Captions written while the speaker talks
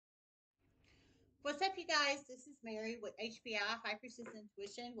What's up, you guys? This is Mary with HPI High Persistence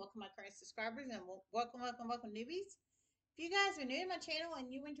Intuition. Welcome, my current subscribers, and welcome, newbies. If you guys are new to my channel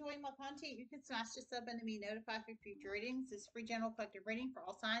and you enjoy my content, you can smash the sub button to be notified for future readings. This is free general collective reading for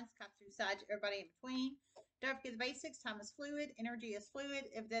all signs, constellations, signs, everybody in between. Don't forget the basics. Time is fluid. Energy is fluid.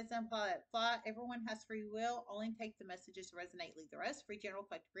 If it doesn't apply, that fly. Everyone has free will. Only take the messages to resonate. Leave the rest. Free general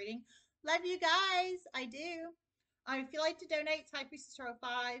collective reading. Love you guys. I do. If you like to donate, type Type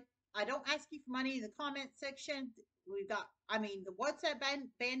 5. I don't ask you for money in the comment section. The WhatsApp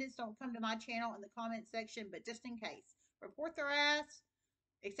bandits don't come to my channel in the comment section, but just in case, report their ass,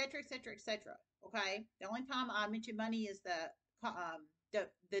 etc., etc., etc. Okay. The only time I mention money is the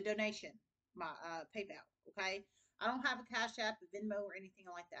donation, my PayPal. Okay. I don't have a Cash App, a Venmo, or anything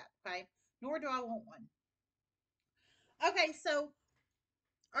like that. Okay. Nor do I want one. Okay. So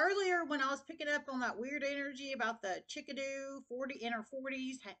earlier when I was picking up on that weird energy about the chickadoo 40 in her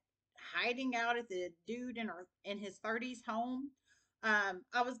 40s hiding out at the dude in his 30s home,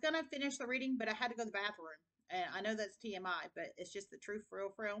 I was gonna finish the reading, but I had to go to the bathroom, and I know that's TMI, but it's just the truth,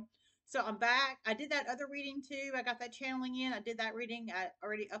 for real. So I'm back. I did that other reading too. I got that channeling in. I did that reading. I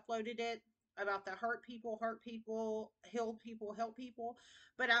already uploaded it about the hurt people, healed people, help people.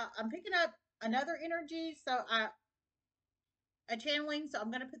 But I'm picking up another energy. So a channeling, so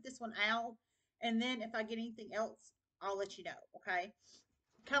I'm gonna put this one out, and then if I get anything else, I'll let you know. Okay,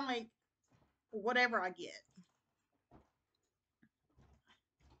 kind of like whatever I get.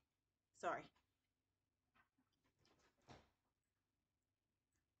 Sorry.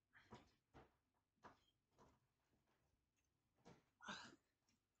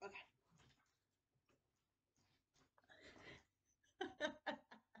 Okay. Gotta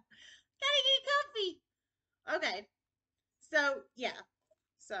get comfy. Okay. So yeah.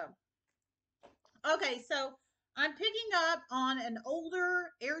 So so I'm picking up on an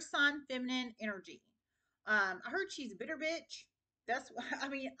older air sign feminine energy. I heard she's a bitter bitch. That's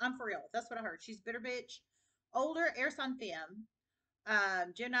I'm for real. That's what I heard. She's a bitter bitch. Older air sign fem.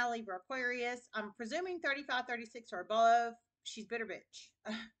 Gemini, Libra, Aquarius. I'm presuming 35, 36 or above. She's bitter bitch.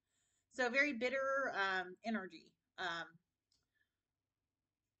 So very bitter energy.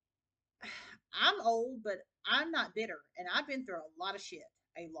 I'm old, but I'm not bitter, and I've been through a lot of shit.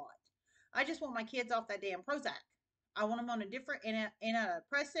 A lot. I just want my kids off that damn Prozac. I want them on a different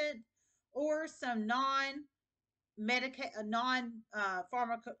antidepressant or some non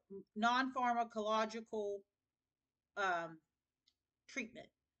pharmacological um, treatment,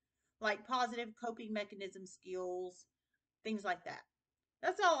 like positive coping mechanism skills, things like that.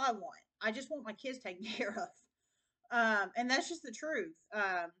 That's all I want. I just want my kids taken care of. And that's just the truth.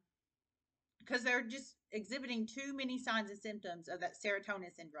 Because they're just exhibiting too many signs and symptoms of that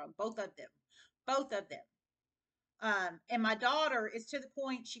serotonin syndrome. Both of them. Both of them. And my daughter is to the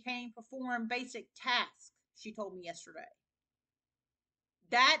point she can't even perform basic tasks, she told me yesterday.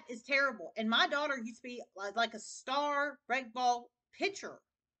 That is terrible. And my daughter used to be like a star rec ball pitcher.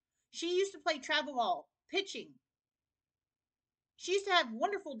 She used to play travel ball, pitching. She used to have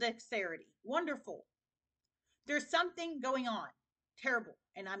wonderful dexterity. Wonderful. There's something going on. Terrible.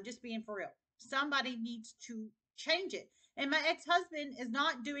 And I'm just being for real. Somebody needs to change it. And my ex-husband is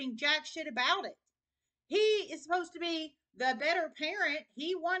not doing jack shit about it. He is supposed to be the better parent.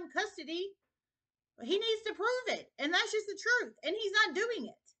 He won custody. He needs to prove it. And that's just the truth. And he's not doing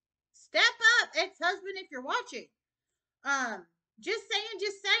it. Step up, ex-husband, if you're watching. Just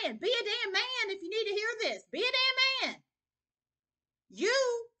saying. Be a damn man if you need to hear this. Be a damn man. You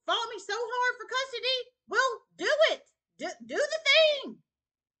fought me so hard for custody. Well, do it. Do the thing.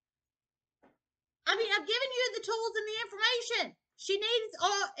 I'm giving you the tools and the information. She needs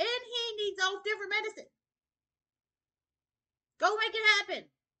all, and he needs all different medicine. Go make it happen.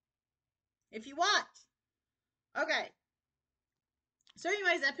 If you watch. Okay. So,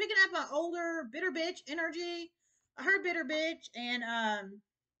 anyways, I'm picking up an older bitter bitch energy. I heard bitter bitch, and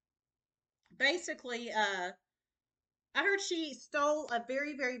basically, I heard she stole a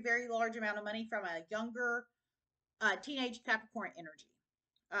very, very, very large amount of money from a younger teenage Capricorn energy.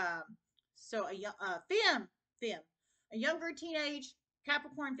 So a younger teenage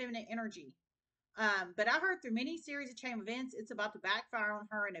Capricorn feminine energy. But I heard through many series of chain events, it's about to backfire on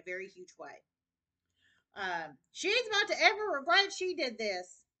her in a very huge way. She's about to ever regret she did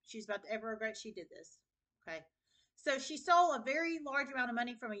this. She's about to ever regret she did this. Okay. So she stole a very large amount of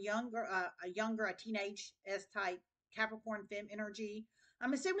money from a teenage S-type Capricorn femme energy.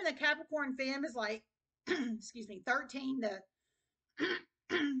 I'm assuming the Capricorn femme is like, excuse me, 13 to,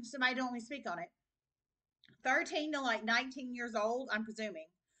 somebody don't let me speak on it. 13 to like 19 years old, I'm presuming.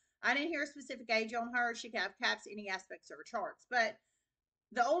 I didn't hear a specific age on her. She could have caps any aspects of her charts. But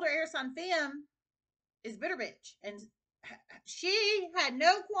the older air sign femme is bitter bitch, and she had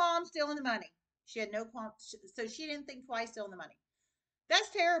no qualms stealing the money. She had no qualms, so she didn't think twice stealing the money. That's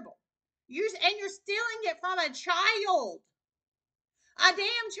terrible. You're stealing it from a child, a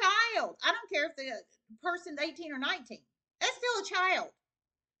damn child. I don't care if the person's 18 or 19. That's still a child.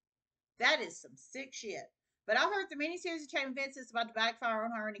 That is some sick shit. But I heard the miniseries of Chain Events is about to backfire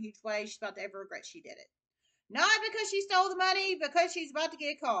on her in a huge way. She's about to ever regret she did it. Not because she stole the money, because she's about to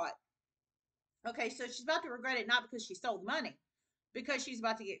get caught. Okay, so she's about to regret it not because she stole the money, because she's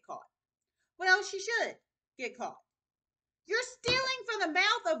about to get caught. Well, she should get caught. You're stealing from the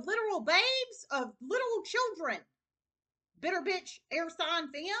mouth of literal babes, of little children. Bitter bitch,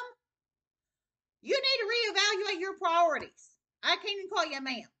 airsignfem. You need to reevaluate your priorities. I can't even call you a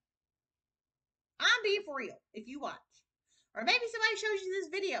ma'am. I'm being for real if you watch. Or maybe somebody shows you this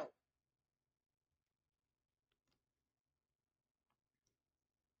video.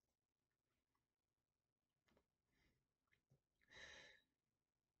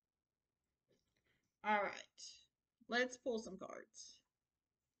 All right. Let's pull some cards.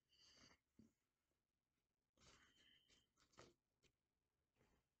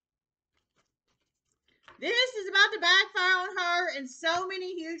 This is about to backfire on her in so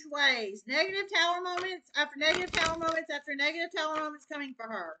many huge ways. Negative tower moments after negative tower moments after negative tower moments coming for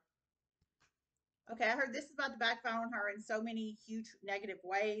her. Okay, I heard this is about to backfire on her in so many huge negative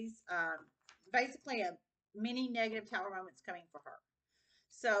ways. Basically, a many negative tower moments coming for her.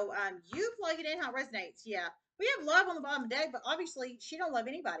 So you plug it in how it resonates. Yeah, we have love on the bottom of the deck, but obviously she don't love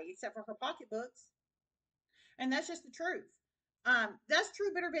anybody except for her pocketbooks, and that's just the truth. That's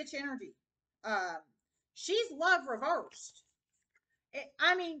true bitter bitch energy. Um, she's love reversed.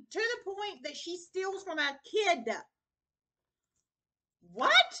 I mean, to the point that she steals from a kid.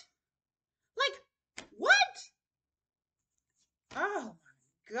 What? Like, what? Oh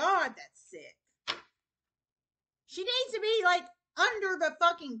my god, that's sick. She needs to be like under the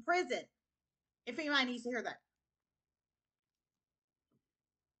fucking prison. If anybody needs to hear that.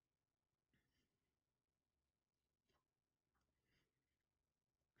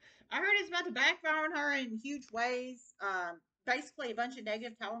 I heard it's about to backfire on her in huge ways. Basically, a bunch of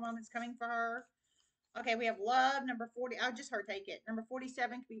negative tower moments coming for her. Okay, we have love, number 40. I just heard take it. Number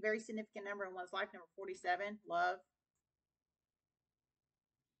 47 could be a very significant number in one's life. Number 47, love.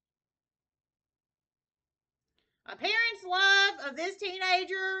 A parent's love of this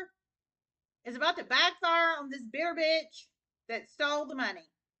teenager is about to backfire on this bitter bitch that stole the money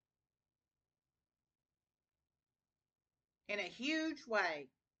in a huge way.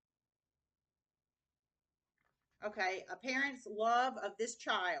 Okay, a parent's love of this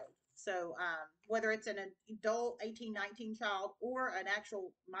child. So whether it's an adult 18, 19 child or an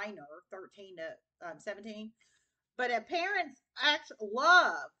actual minor 13 to 17, but a parent's actual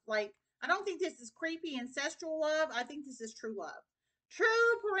love, like, I don't think this is creepy ancestral love. I think this is true love. True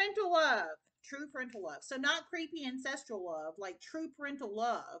parental love. True parental love. So not creepy ancestral love, like true parental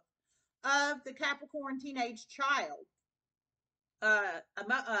love of the Capricorn teenage child.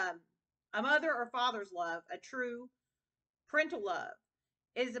 A mother or father's love, a true parental love,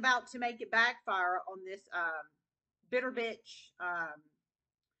 is about to make it backfire on this bitter bitch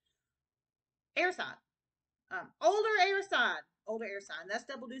air sign. Older air sign. That's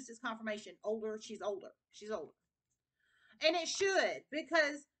double deuces confirmation. Older, she's older. She's older. And it should,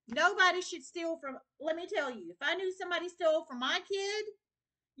 because nobody should steal from, let me tell you, if I knew somebody stole from my kid,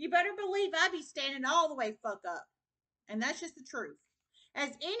 you better believe I'd be standing all the way fuck up. And that's just the truth.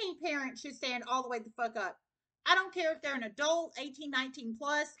 As any parent should stand all the way the fuck up. I don't care if they're an adult, 18, 19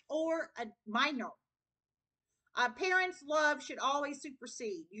 plus, or a minor. A parent's love should always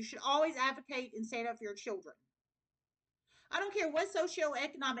supersede. You should always advocate and stand up for your children. I don't care what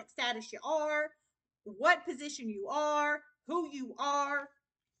socioeconomic status you are, what position you are, who you are.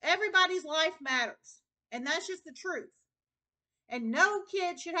 Everybody's life matters. And that's just the truth. And no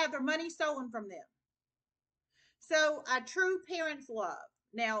kid should have their money stolen from them. So, a true parent's love.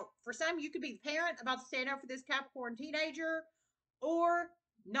 Now, for some, you could be the parent about to stand up for this Capricorn teenager or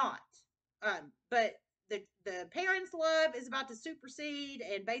not. But the parent's love is about to supersede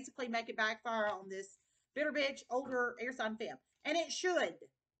and basically make it backfire on this bitter bitch, older air sign femme. And it should.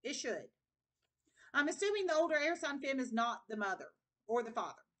 It should. I'm assuming the older air sign femme is not the mother or the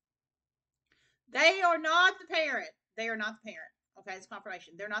father. They are not the parent. They are not the parent. Okay, it's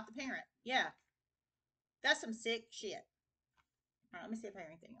confirmation. They're not the parent. Yeah. That's some sick shit. All right, let me see if I have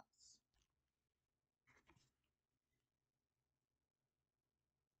anything else.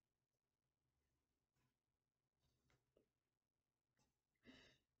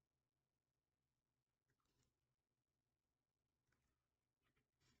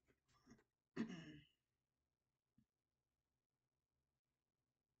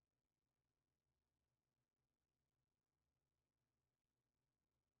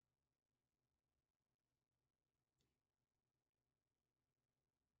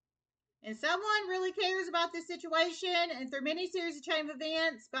 And someone really cares about this situation, and through many series of chain of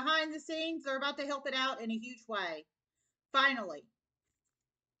events behind the scenes, they're about to help it out in a huge way. Finally.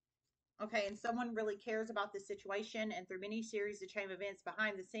 Okay, and someone really cares about this situation, and through many series of chain of events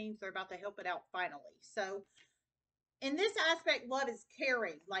behind the scenes, they're about to help it out finally. So, in this aspect, love is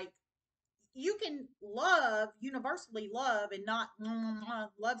caring. Like, you can love, universally love, and not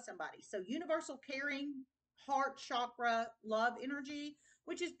love somebody. So, universal caring, heart chakra, love energy,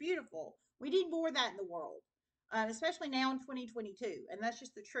 which is beautiful. We need more of that in the world, especially now in 2022. And that's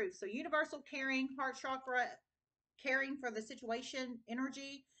just the truth. So, universal caring, heart chakra, caring for the situation,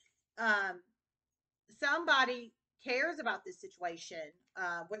 energy. Um, Somebody cares about this situation,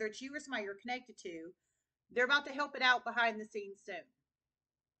 whether it's you or somebody you're connected to, they're about to help it out behind the scenes soon.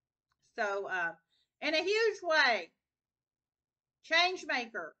 So, in a huge way, change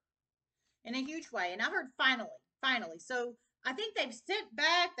maker in a huge way. And I heard finally. So I think they've sit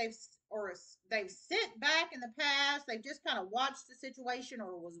back, they've sit back in the past. They've just kind of watched the situation,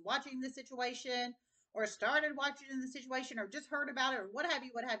 or was watching the situation, or started watching the situation, or just heard about it, or what have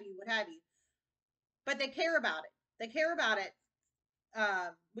you. But they care about it. They care about it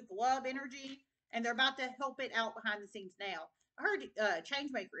with love energy, and they're about to help it out behind the scenes now. I heard change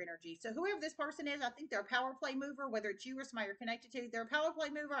maker energy. So whoever this person is, I think they're a power play mover, whether it's you or somebody you're connected to. They're a power play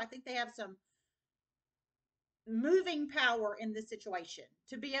mover. I think they have some moving power in this situation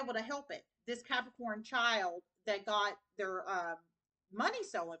to be able to help it. This Capricorn child that got their money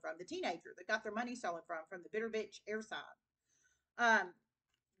stolen from, the teenager that got their money stolen from the bitter bitch air sign.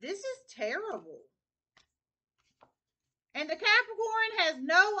 This is terrible. And the Capricorn has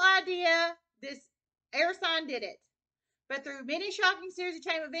no idea this air sign did it. But through many shocking series of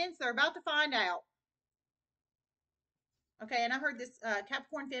chain events, they're about to find out. Okay, and I heard this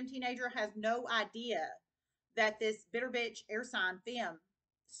Capricorn femme teenager has no idea that this bitter bitch air sign femme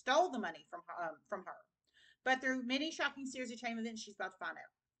stole the money from her. But through many shocking series of chain events, she's about to find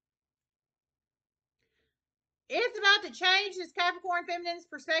out. It's about to change this Capricorn feminine's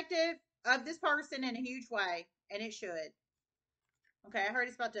perspective of this person in a huge way, and it should. Okay, I heard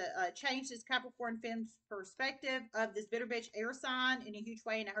it's about to change this Capricorn fem's perspective of this bitter bitch air sign in a huge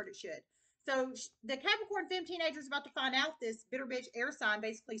way, and I heard it should. So the Capricorn femme teenager is about to find out this bitter bitch air sign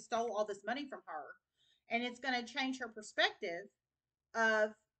basically stole all this money from her, and it's going to change her perspective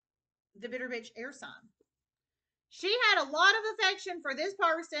of the bitter bitch air sign. She had a lot of affection for this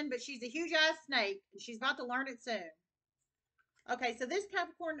person, but she's a huge ass snake, and she's about to learn it soon. Okay, so this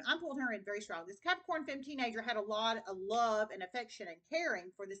Capricorn, I'm pulling her in very strong. This Capricorn femme teenager had a lot of love and affection and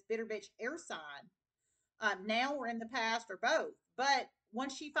caring for this bitter bitch air sign, now or in the past or both. But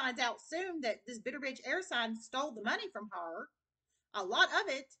once she finds out soon that this bitter bitch air sign stole the money from her, a lot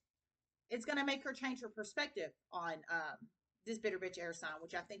of it, it's going to make her change her perspective on this bitter bitch air sign,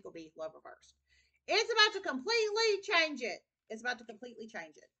 which I think will be love reversed. It's about to completely change it. It's about to completely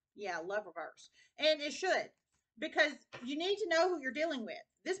change it. Yeah, love reverse. And it should. Because you need to know who you're dealing with.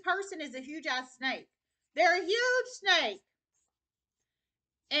 This person is a huge ass snake. They're a huge snake.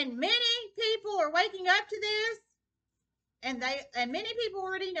 And many people are waking up to this. And many people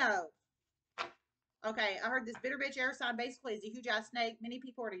already know. Okay, I heard this bitter bitch air sign basically is a huge ass snake. Many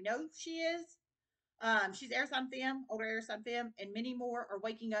people already know who she is. She's air sign femme, older air sign femme, and many more are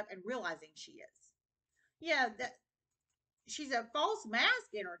waking up and realizing she is. Yeah, that she's a false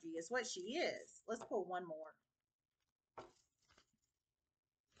mask energy is what she is. Let's pull one more.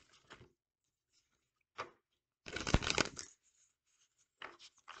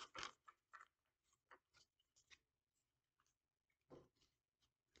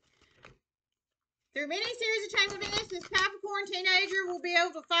 Through many series of chain events, this Capricorn teenager will be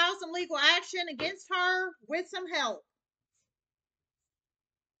able to file some legal action against her with some help.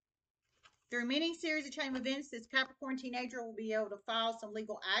 Through many series of chain events, this Capricorn teenager will be able to file some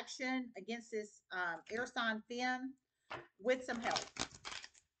legal action against this air sign femme with some help.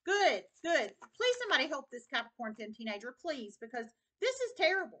 Good. Please, somebody help this Capricorn femme teenager, please, because this is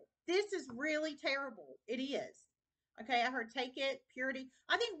terrible. This is really terrible. It is. Okay, I heard take it, purity.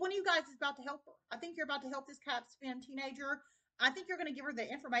 I think one of you guys is about to help her. I think you're about to help this Caps femme teenager. I think you're going to give her the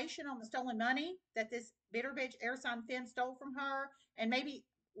information on the stolen money that this bitter bitch air sign femme stole from her, and maybe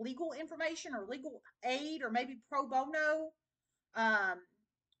legal information or legal aid, or maybe pro bono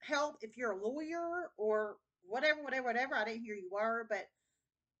help if you're a lawyer or whatever. I didn't hear you were, but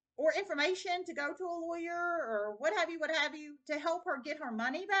or information to go to a lawyer or what have you to help her get her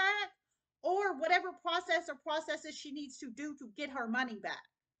money back, or whatever process or processes she needs to do to get her money back.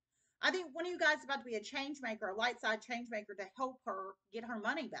 I think one of you guys is about to be a change maker, a light side change maker to help her get her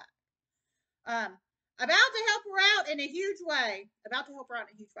money back. About to help her out in a huge way. About to help her out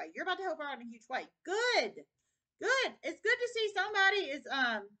in a huge way. You're about to help her out in a huge way. Good. Good. It's good to see somebody is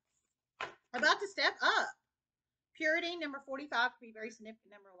about to step up. Purity, number 45, could be very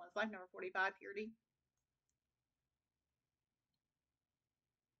significant number in one's life. Number 45, purity.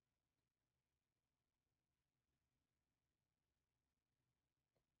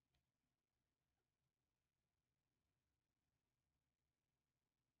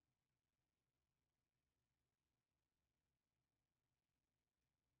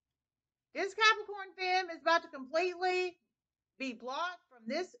 This Capricorn femme is about to completely be blocked from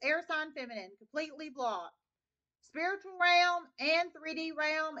this air sign feminine. Completely blocked. Spiritual realm and 3D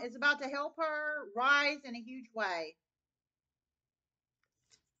realm is about to help her rise in a huge way.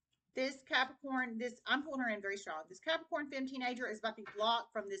 This Capricorn, I'm pulling her in very strong. This Capricorn femme teenager is about to be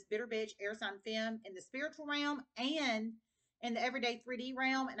blocked from this bitter bitch air sign femme in the spiritual realm and in the everyday 3D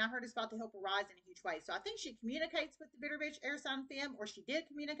realm. And I heard it's about to help her rise in a huge way. So I think she communicates with the bitter bitch air sign femme, or she did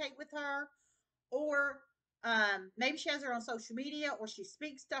communicate with her, or maybe she has her on social media, or she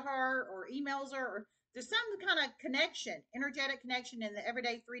speaks to her, or emails her, or there's some kind of connection, energetic connection in the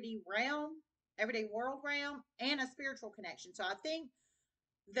everyday 3D realm, everyday world realm, and a spiritual connection. So I think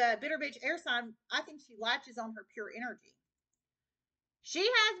the bitter bitch air sign, I think she latches on her pure energy. She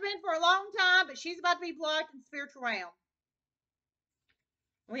has been for a long time, but she's about to be blocked in the spiritual realm.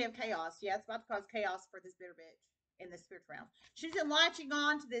 We have chaos. Yeah, it's about to cause chaos for this bitter bitch in the spiritual realm. She's been latching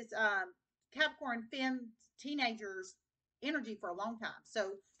on to this Capricorn femme teenager's energy for a long time.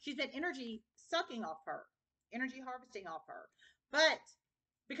 So she's been energy sucking off her, energy harvesting off her. But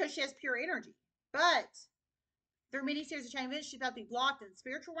because she has pure energy. But through many series of chain events, she's about to be blocked in the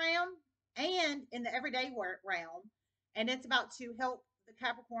spiritual realm and in the everyday realm. And it's about to help the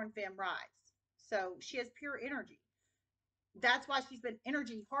Capricorn femme rise. So she has pure energy. That's why she's been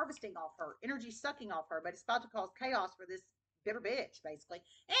energy harvesting off her, energy sucking off her. But it's about to cause chaos for this bitter bitch, basically.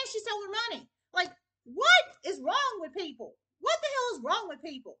 And she stole her money. Like, what is wrong with people? What the hell is wrong with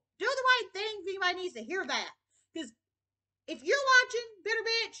people? Do the right thing if anybody needs to hear that. Because if you're watching, bitter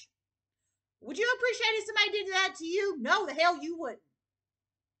bitch, would you appreciate if somebody did that to you? No, the hell you wouldn't.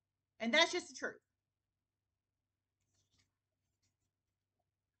 And that's just the truth.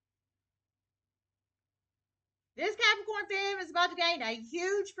 This Capricorn femme is about to gain a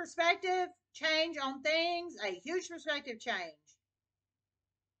huge perspective change on things, a huge perspective change.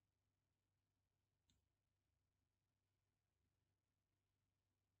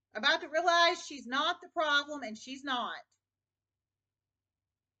 About to realize she's not the problem, and she's not.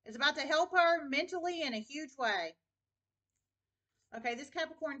 It's about to help her mentally in a huge way. Okay, this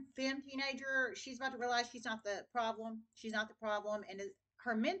Capricorn femme teenager, she's about to realize she's not the problem. She's not the problem, and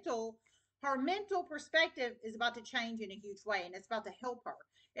her mental perspective is about to change in a huge way, and it's about to help her.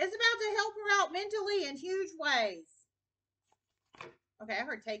 It's about to help her out mentally in huge ways. Okay, I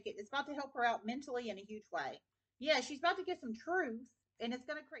heard take it. It's about to help her out mentally in a huge way. Yeah, she's about to get some truth, and it's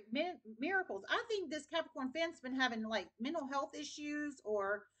going to create miracles. I think this Capricorn femme's been having like mental health issues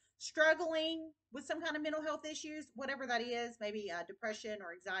or struggling with some kind of mental health issues, whatever that is, maybe depression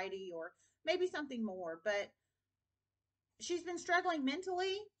or anxiety or maybe something more. But she's been struggling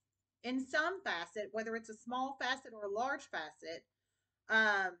mentally in some facet, whether it's a small facet or a large facet.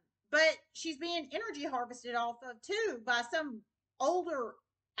 Um, but she's being energy harvested off of too by some older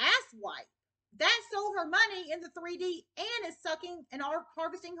asswipe that stole her money in the 3D and is sucking and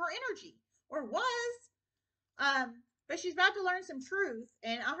harvesting her energy, or was. But she's about to learn some truth,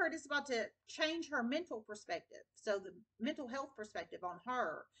 and I heard it's about to change her mental perspective. So the mental health perspective on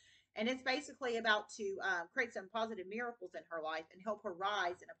her, and it's basically about to create some positive miracles in her life and help her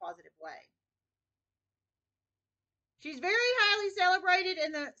rise in a positive way. She's very highly celebrated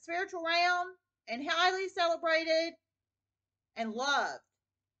in the spiritual realm and highly celebrated and loved.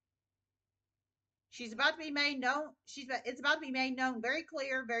 She's about to be made known. It's about to be made known very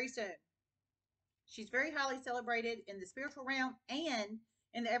clear very soon. She's very highly celebrated in the spiritual realm and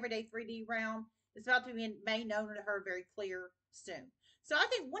in the everyday 3D realm. It's about to be made known to her very clear soon. So I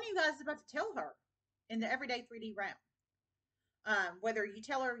think one of you guys is about to tell her in the everyday 3D realm. Whether you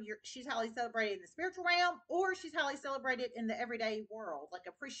tell her she's highly celebrated in the spiritual realm or she's highly celebrated in the everyday world, like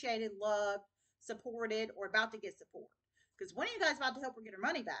appreciated, loved, supported, or about to get support. Because one of you guys is about to help her get her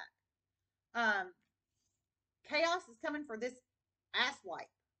money back. Chaos is coming for this asswipe,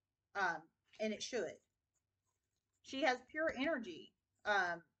 and it should. She has pure energy,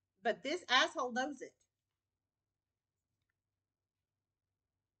 but this asshole knows it.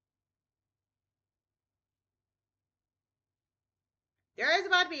 There is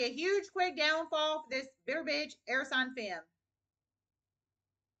about to be a huge, quick downfall for this bitter bitch air sign femme.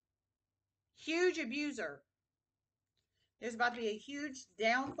 Huge abuser. There's about to be a huge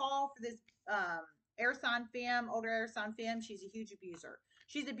downfall for this air sign femme, older air sign femme. She's a huge abuser.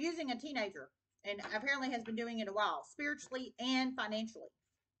 She's abusing a teenager and apparently has been doing it a while, spiritually and financially.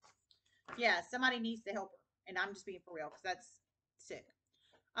 Yeah, somebody needs to help her. And I'm just being for real because that's sick.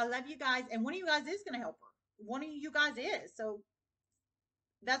 I love you guys. And one of you guys is going to help her. One of you guys is. So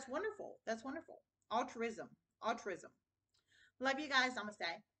that's wonderful. That's wonderful. Altruism. Altruism. Love you guys.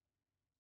 Namaste.